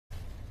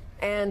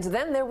And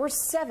then there were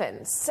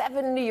seven.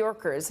 Seven New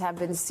Yorkers have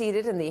been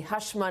seated in the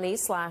hush money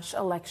 /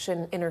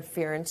 election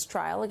interference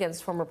trial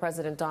against former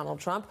President Donald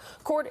Trump.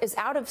 Court is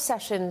out of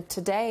session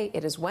today.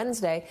 It is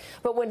Wednesday.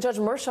 But when Judge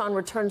Merchan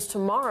returns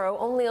tomorrow,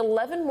 only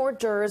 11 more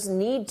jurors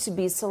need to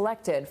be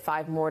selected,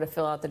 5 more to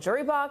fill out the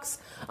jury box,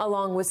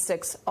 along with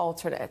 6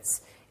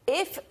 alternates.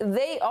 If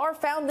they are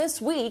found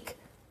this week,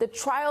 the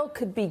trial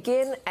could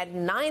begin at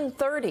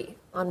 9:30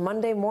 on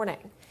Monday morning.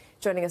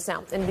 Joining us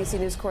now, NBC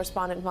News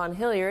correspondent Vaughn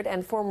Hillyard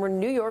and former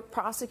New York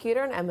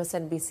prosecutor and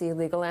MSNBC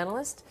legal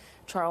analyst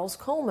Charles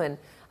Coleman.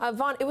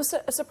 Vaughn, it was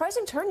a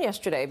surprising turn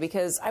yesterday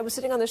because I was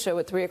sitting on the show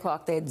at 3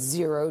 o'clock. They had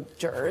 0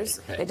 jurors.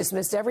 They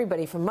dismissed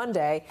everybody from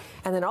Monday.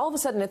 And then all of a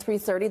sudden at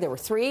 3:30, there were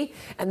 3.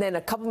 And then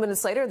a couple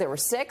minutes later, there were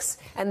 6.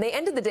 And they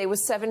ended the day with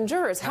 7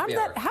 jurors. How did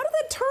that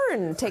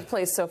turn take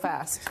place so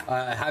fast?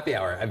 Happy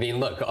hour. I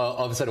mean, look, all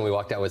of a sudden we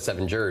walked out with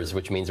 7 jurors,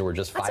 which means we're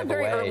just 5 away. That's a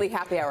very early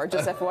happy hour,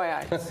 just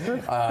FYI.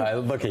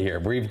 Look at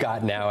here. We've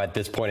got now at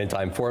this point in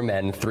time 4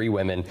 men, 3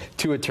 women,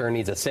 2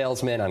 attorneys, a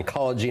salesman,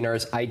 oncology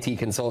nurse, IT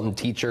consultant,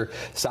 teacher,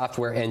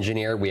 software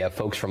engineer. We have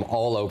folks from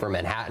all over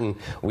Manhattan.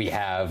 We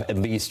have at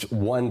least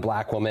 1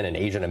 black woman, an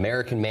Asian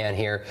American man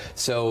here.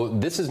 So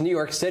this is New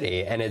York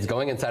City, and it's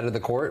going inside of the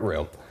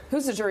courtroom.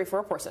 Who's the jury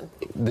foreperson?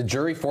 The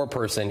jury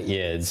foreperson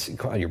is,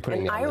 you're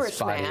putting me on the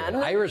spot here. An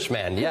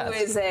Irishman, yes. Who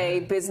is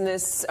a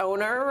business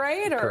owner,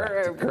 right?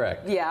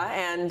 Correct. Yeah,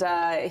 and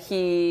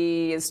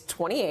he is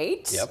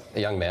 28. Yep, a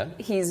young man.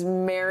 He's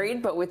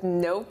married, but with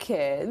no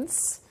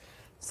kids.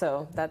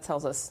 So that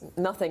tells us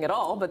nothing at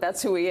all, but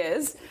that's who he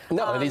is.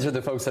 No, these are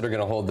the folks that are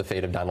going to hold the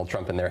fate of Donald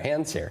Trump in their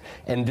hands here.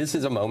 And this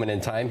is a moment in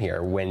time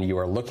here when you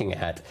are looking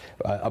at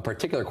a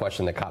particular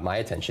question that caught my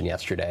attention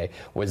yesterday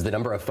was the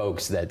number of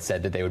folks that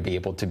said that they would be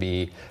able to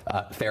be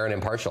fair and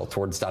impartial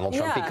towards Donald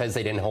Trump because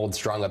they didn't hold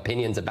strong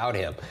opinions about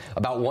him.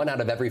 About 1 out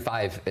of every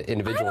 5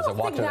 individuals that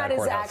walked in that courthouse said that. I don't think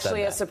that is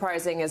actually as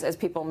surprising as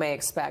people may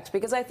expect,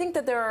 because I think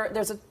that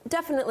there's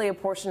definitely a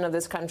portion of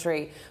this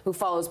country who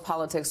follows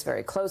politics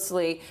very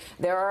closely.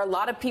 There are a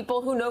lot of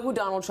people who know who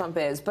Donald Trump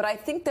is, but I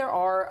think there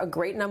are a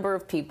great number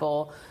of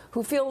people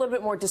who feel a little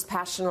bit more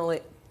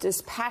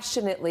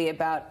dispassionately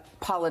about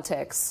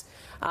politics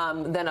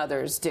than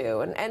others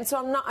do, and so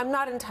I'm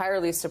not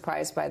entirely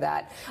surprised by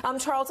that.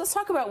 Charles, let's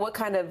talk about what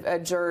kind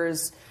of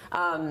jurors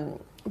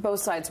both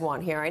sides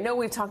want here. I know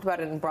we've talked about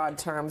it in broad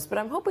terms, but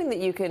I'm hoping that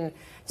you can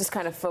just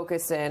kind of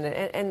focus in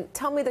and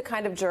tell me the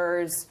kind of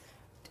jurors.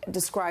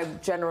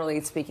 Describe,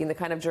 generally speaking, the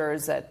kind of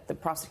jurors that the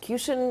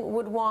prosecution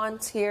would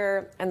want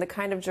here and the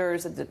kind of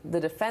jurors that the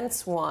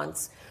defense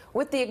wants,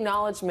 with the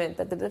acknowledgement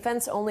that the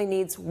defense only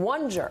needs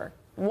one juror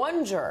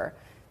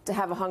to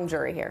have a hung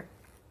jury here.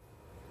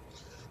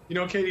 You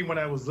know, Katie, when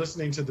I was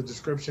listening to the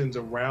descriptions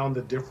around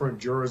the different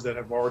jurors that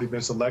have already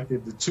been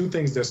selected, the 2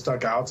 things that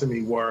stuck out to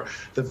me were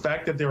the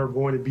fact that there are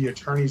going to be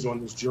attorneys on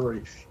this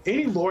jury.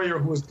 Any lawyer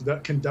who has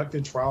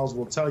conducted trials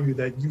will tell you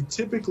that you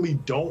typically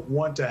don't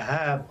want to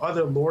have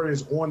other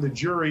lawyers on the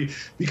jury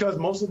because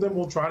most of them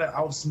will try to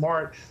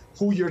outsmart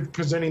who you're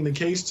presenting the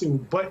case to.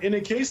 But in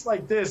a case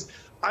like this,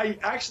 I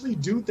actually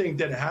do think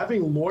that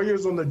having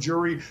lawyers on the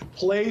jury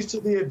plays to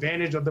the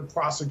advantage of the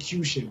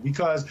prosecution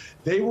because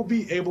they will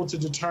be able to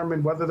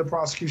determine whether the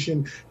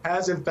prosecution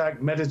has in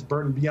fact met its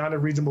burden beyond a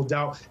reasonable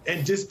doubt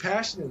and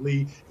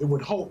dispassionately, you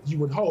would hope,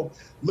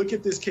 look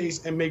at this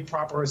case and make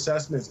proper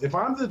assessments. If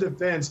I'm the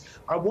defense,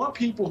 I want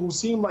people who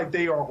seem like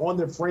they are on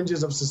the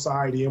fringes of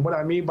society. And what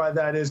I mean by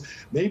that is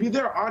maybe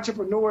they're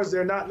entrepreneurs.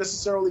 They're not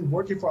necessarily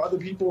working for other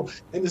people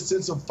in the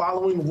sense of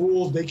following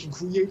rules. They can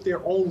create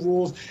their own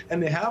rules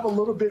and they have a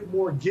little bit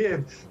more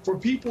give for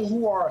people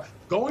who are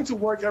going to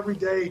work every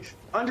day,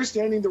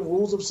 understanding the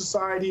rules of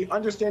society,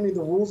 understanding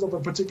the rules of a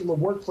particular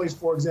workplace,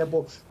 for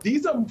example.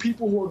 These are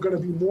people who are going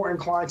to be more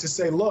inclined to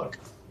say, look,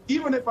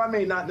 even if I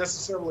may not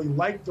necessarily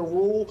like the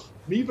rule,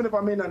 even if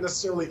I may not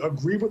necessarily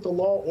agree with the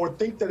law or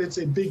think that it's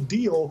a big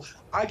deal,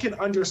 I can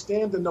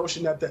understand the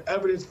notion that the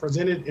evidence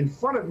presented in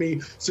front of me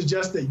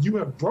suggests that you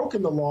have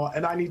broken the law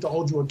and I need to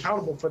hold you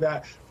accountable for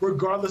that,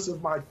 regardless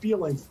of my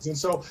feelings. And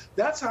so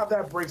that's how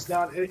that breaks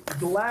down. And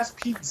the last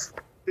piece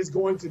is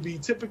going to be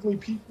typically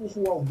people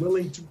who are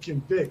willing to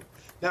convict.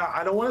 Now,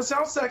 I don't want to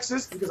sound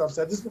sexist because I've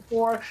said this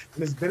before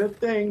and it's been a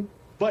thing.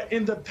 But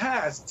in the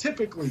past,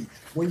 typically,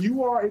 when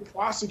you are a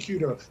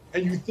prosecutor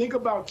and you think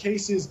about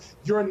cases,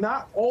 you're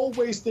not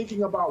always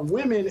thinking about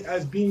women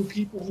as being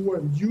people who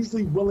are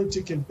usually willing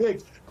to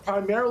convict,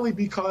 primarily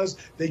because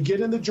they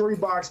get in the jury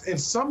box and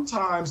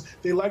sometimes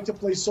they like to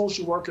play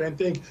social worker and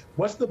think,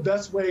 what's the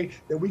best way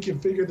that we can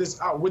figure this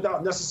out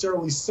without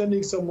necessarily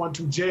sending someone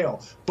to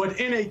jail? But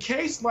in a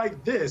case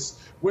like this,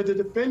 where the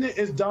defendant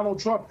is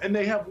Donald Trump and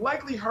they have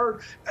likely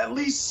heard at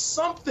least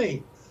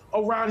something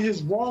around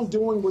his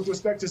wrongdoing with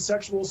respect to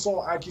sexual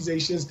assault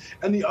accusations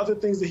and the other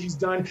things that he's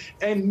done,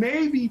 and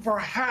maybe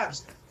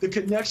perhaps the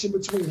connection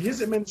between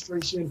his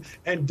administration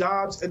and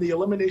Dobbs and the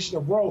elimination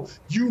of Roe,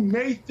 you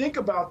may think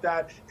about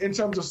that in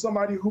terms of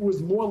somebody who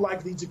is more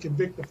likely to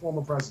convict the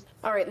former president.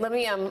 All right, let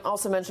me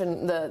also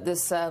mention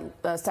this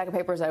stack of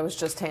papers I was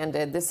just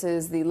handed. This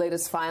is the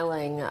latest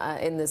filing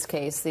in this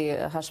case,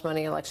 the hush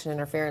money election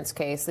interference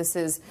case. This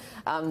is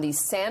the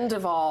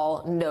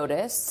Sandoval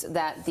notice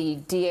that the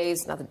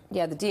DA's,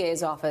 the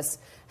DA's office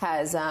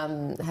has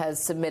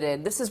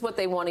submitted. This is what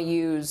they want to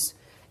use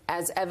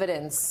as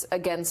evidence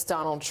against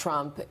Donald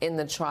Trump in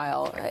the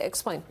trial.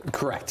 Explain.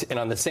 Correct. And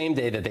on the same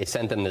day that they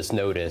sent them this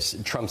notice,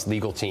 Trump's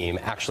legal team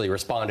actually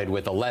responded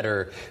with a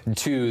letter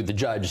to the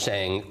judge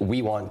saying,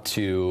 we want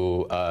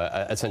to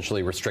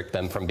essentially restrict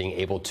them from being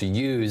able to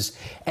use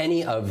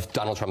any of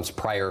Donald Trump's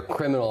prior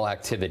criminal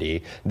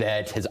activity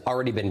that has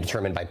already been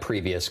determined by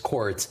previous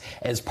courts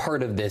as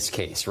part of this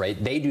case,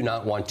 right? They do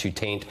not want to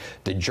taint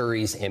the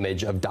jury's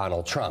image of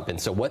Donald Trump. And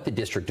so what the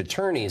district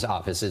attorney's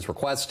office is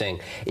requesting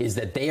is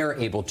that they are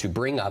able to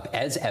bring up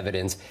as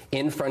evidence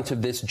in front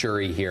of this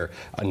jury here,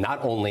 not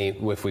only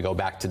if we go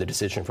back to the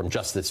decision from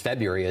just this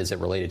February as it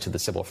related to the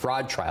civil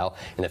fraud trial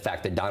and the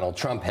fact that Donald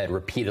Trump had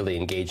repeatedly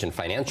engaged in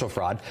financial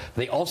fraud,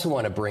 they also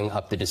want to bring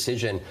up the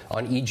decision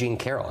on E. Jean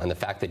Carroll and the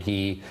fact that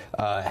he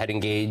had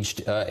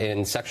engaged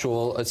in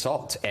sexual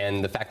assault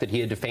and the fact that he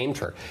had defamed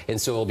her. And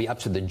so it'll be up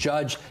to the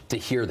judge to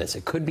hear this.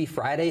 It could be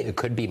Friday, it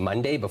could be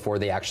Monday before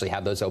they actually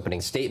have those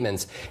opening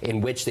statements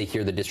in which they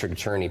hear the district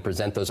attorney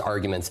present those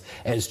arguments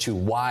as to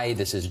why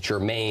this is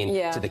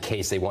germane to the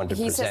case they wanted to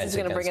present. He says he's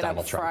going to bring it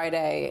up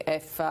Friday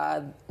if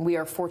we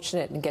are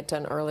fortunate and get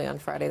done early on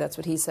Friday. That's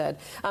what he said.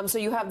 So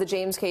you have the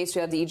James case, you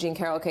have the E. Jean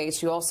Carroll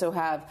case, you also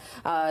have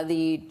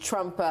the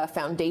Trump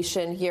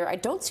Foundation here. I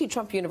don't see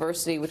Trump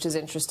University, which is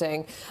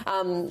interesting.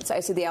 So I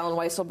see the Alan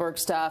Weisselberg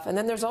stuff. And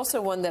then there's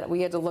also one that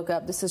we had to look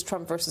up. This is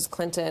Trump versus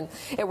Clinton.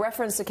 It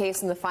referenced a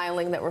case in the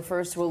filing that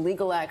refers to a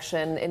legal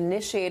action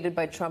initiated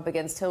by Trump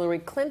against Hillary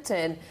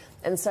Clinton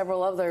and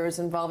several others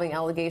involving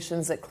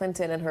allegations that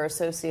Clinton and her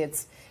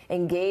associates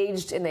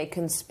engaged in a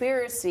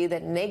conspiracy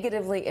that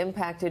negatively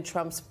impacted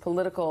Trump's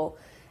political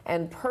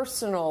and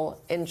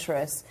personal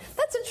interests.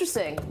 That's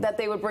interesting that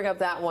they would bring up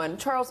that one.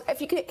 Charles,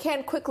 if you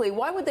can quickly,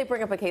 why would they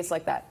bring up a case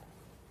like that?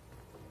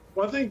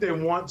 Well, I think they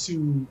want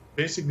to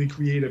basically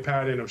create a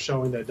pattern of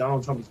showing that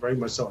Donald Trump is very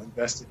much so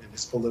invested in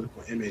his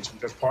political image,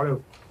 because part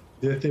of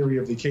the theory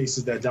of the case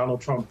is that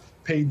Donald Trump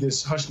paid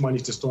this hush money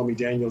to Stormy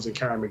Daniels and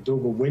Karen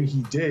McDougal when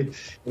he did,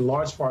 in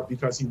large part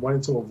because he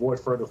wanted to avoid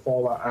further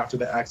fallout after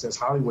the Access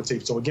Hollywood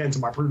tape. So again, to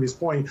my previous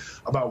point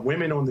about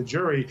women on the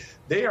jury,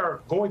 they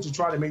are going to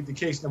try to make the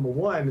case, number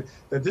one,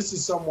 that this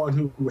is someone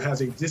who has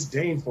a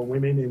disdain for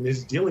women and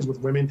his dealings with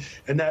women,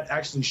 and that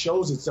actually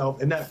shows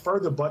itself, and that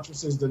further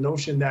buttresses the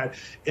notion that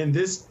in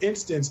this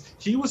instance,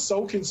 he was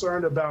so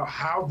concerned about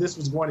how this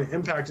was going to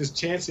impact his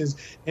chances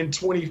in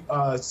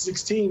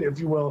 2016, if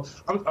you will.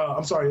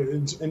 I'm sorry,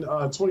 in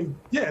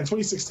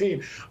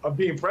 2016 of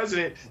being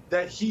president,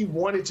 that he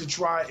wanted to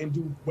try and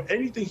do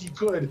anything he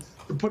could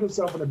to put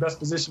himself in the best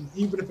position,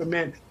 even if it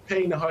meant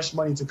paying the hush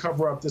money to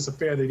cover up this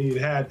affair that he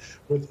had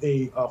with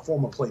a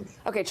former playmate.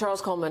 Okay, Charles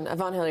Coleman,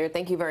 Vaughn Hillyard,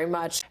 thank you very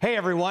much. Hey,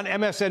 everyone.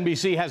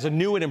 MSNBC has a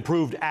new and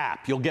improved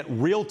app. You'll get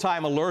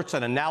real-time alerts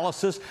and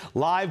analysis,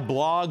 live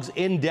blogs,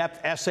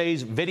 in-depth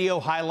essays, video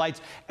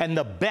highlights, and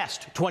the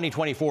best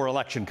 2024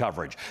 election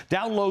coverage.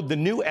 Download the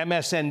new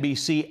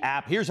MSNBC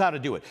app. Here's how to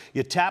do it.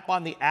 You tap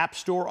on the App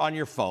Store on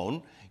your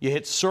phone. You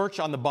hit search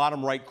on the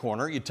bottom right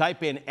corner. You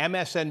type in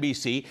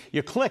MSNBC.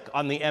 You click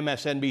on the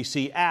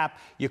MSNBC app.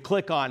 You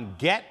click on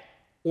Get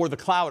or the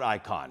cloud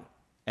icon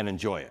and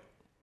enjoy it.